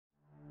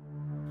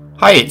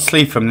Hi, it's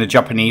Lee from the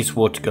Japanese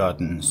Water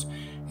Gardens.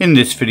 In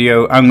this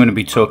video I'm going to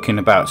be talking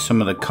about some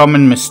of the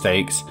common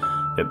mistakes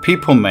that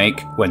people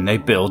make when they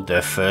build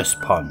their first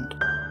pond.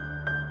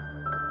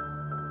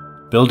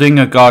 Building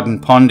a garden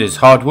pond is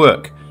hard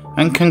work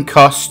and can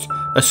cost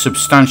a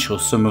substantial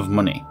sum of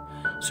money.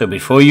 So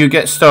before you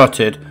get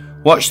started,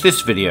 watch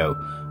this video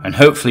and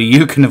hopefully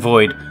you can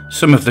avoid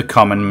some of the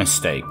common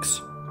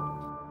mistakes.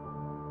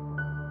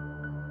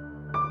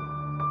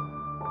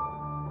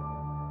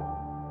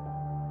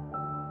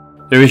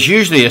 There is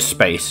usually a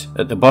space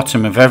at the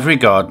bottom of every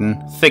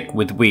garden thick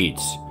with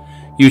weeds.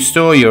 You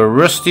store your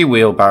rusty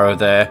wheelbarrow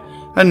there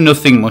and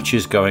nothing much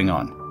is going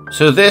on.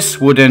 So this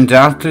would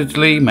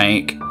undoubtedly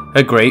make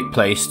a great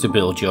place to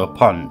build your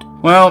pond.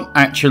 Well,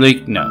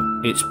 actually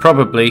no, it's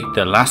probably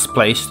the last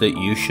place that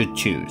you should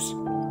choose.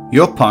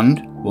 Your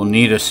pond will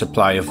need a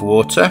supply of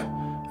water,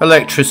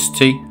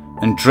 electricity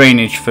and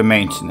drainage for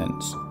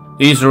maintenance.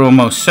 These are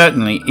almost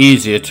certainly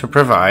easier to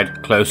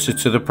provide closer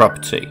to the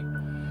property.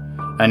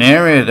 An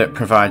area that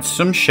provides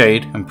some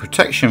shade and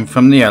protection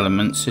from the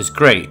elements is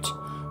great,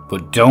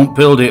 but don't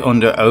build it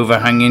under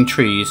overhanging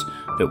trees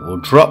that will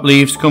drop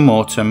leaves come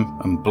autumn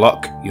and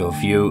block your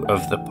view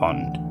of the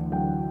pond.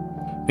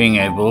 Being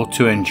able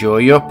to enjoy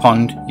your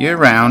pond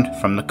year-round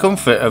from the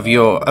comfort of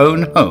your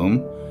own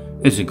home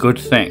is a good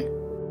thing.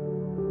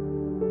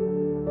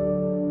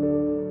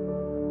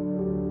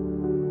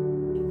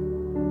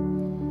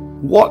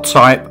 What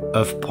type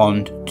of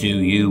pond do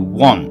you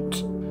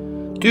want?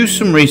 Do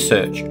some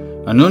research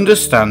and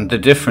understand the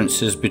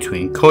differences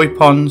between koi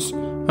ponds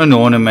and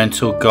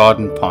ornamental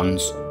garden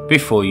ponds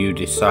before you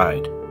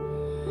decide.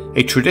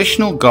 A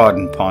traditional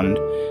garden pond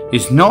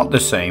is not the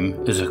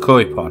same as a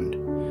koi pond.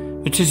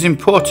 It is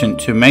important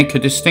to make a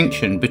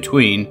distinction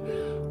between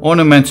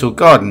ornamental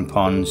garden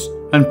ponds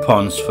and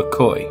ponds for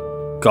koi.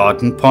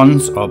 Garden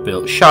ponds are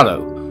built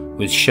shallow,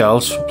 with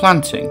shells for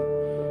planting.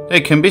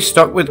 They can be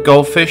stocked with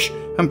goldfish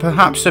and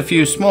perhaps a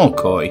few small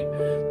koi,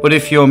 but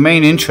if your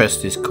main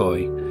interest is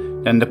koi,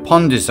 then the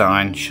pond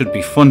design should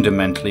be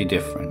fundamentally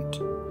different.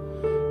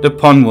 The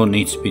pond will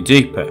need to be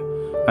deeper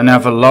and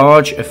have a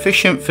large,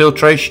 efficient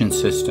filtration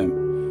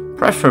system,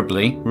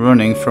 preferably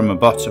running from a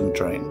bottom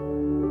drain.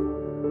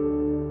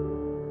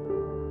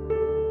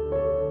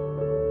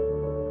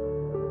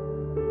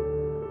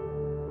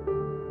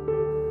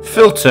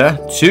 Filter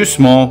too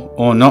small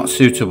or not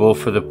suitable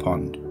for the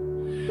pond.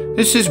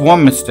 This is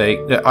one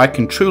mistake that I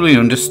can truly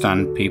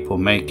understand people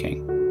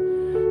making.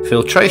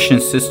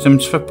 Filtration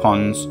systems for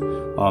ponds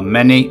are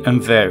many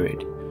and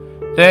varied.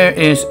 There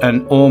is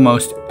an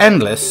almost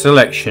endless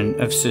selection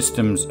of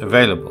systems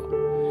available.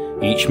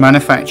 Each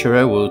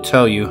manufacturer will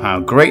tell you how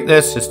great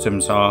their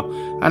systems are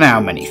and how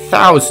many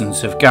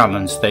thousands of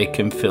gallons they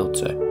can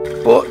filter.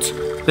 But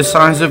the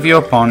size of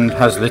your pond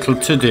has little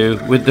to do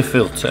with the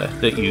filter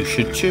that you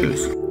should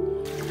choose.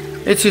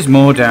 It is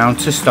more down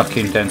to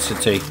stocking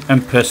density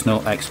and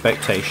personal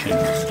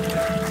expectations.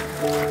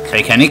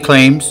 Take any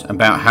claims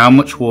about how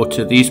much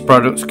water these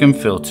products can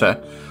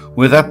filter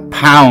with a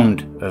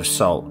pound of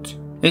salt.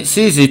 It's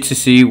easy to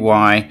see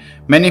why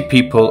many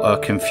people are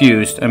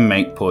confused and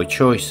make poor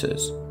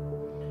choices.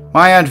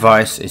 My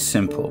advice is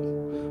simple.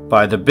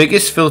 Buy the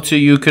biggest filter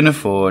you can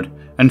afford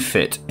and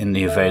fit in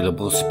the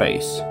available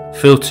space.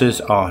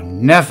 Filters are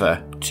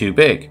never too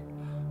big,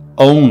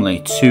 only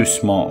too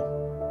small.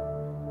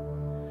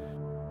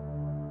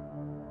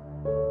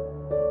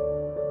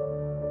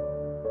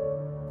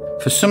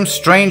 For some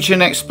strange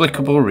and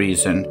inexplicable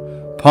reason,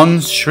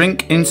 ponds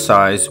shrink in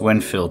size when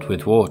filled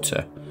with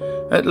water.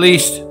 At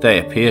least they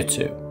appear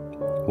to.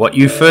 What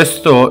you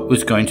first thought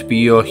was going to be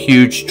your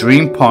huge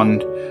dream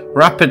pond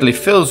rapidly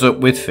fills up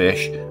with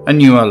fish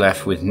and you are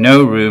left with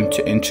no room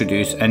to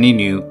introduce any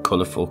new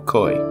colourful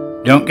koi.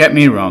 Don't get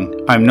me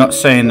wrong, I'm not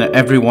saying that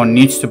everyone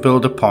needs to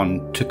build a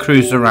pond to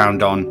cruise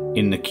around on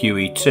in the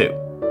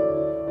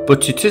QE2.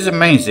 But it is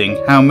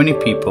amazing how many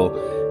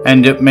people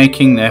end up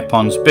making their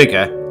ponds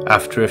bigger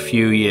after a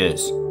few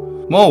years.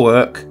 More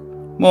work,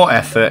 more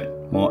effort,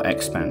 more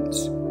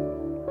expense.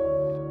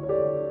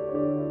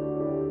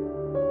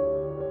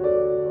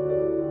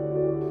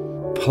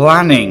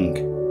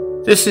 Planning.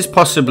 This is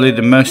possibly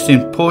the most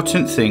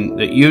important thing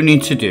that you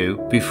need to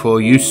do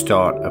before you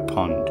start a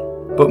pond.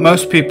 But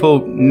most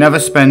people never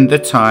spend the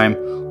time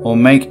or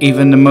make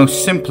even the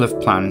most simple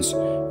of plans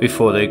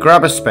before they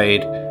grab a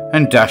spade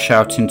and dash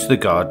out into the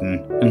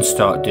garden and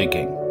start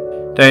digging.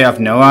 They have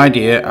no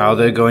idea how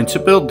they're going to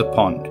build the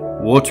pond,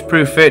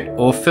 waterproof it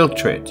or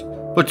filter it.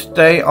 But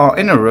they are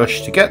in a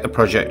rush to get the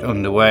project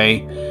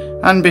underway,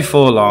 and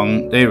before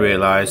long they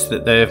realise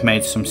that they have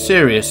made some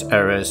serious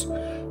errors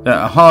that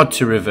are hard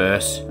to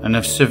reverse and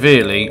have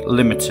severely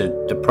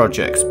limited the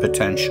project's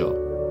potential.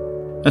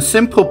 A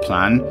simple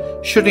plan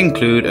should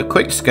include a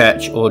quick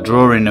sketch or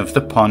drawing of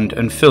the pond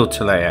and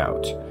filter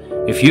layout.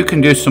 If you can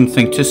do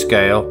something to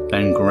scale,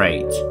 then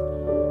great.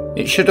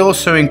 It should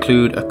also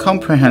include a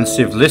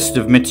comprehensive list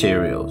of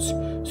materials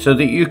so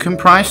that you can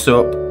price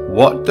up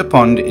what the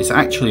pond is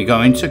actually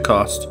going to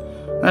cost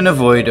and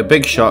avoid a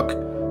big shock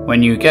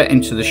when you get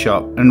into the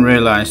shop and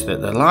realise that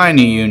the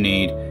liner you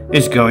need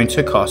is going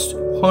to cost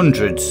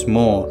hundreds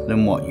more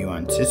than what you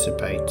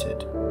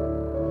anticipated.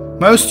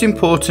 Most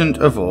important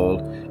of all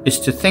is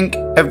to think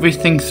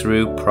everything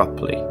through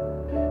properly.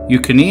 You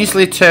can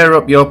easily tear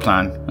up your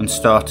plan and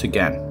start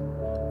again.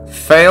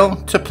 Fail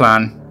to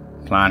plan,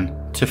 plan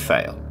to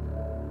fail.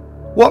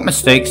 What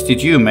mistakes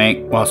did you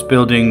make whilst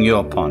building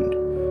your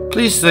pond?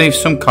 Please leave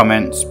some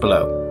comments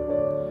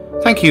below.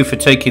 Thank you for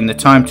taking the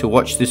time to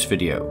watch this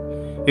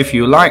video. If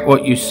you like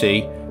what you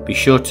see, be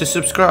sure to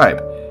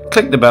subscribe,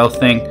 click the bell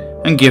thing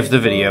and give the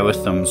video a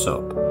thumbs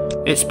up.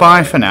 It's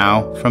bye for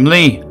now from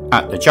Lee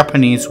at the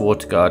Japanese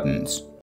Water Gardens.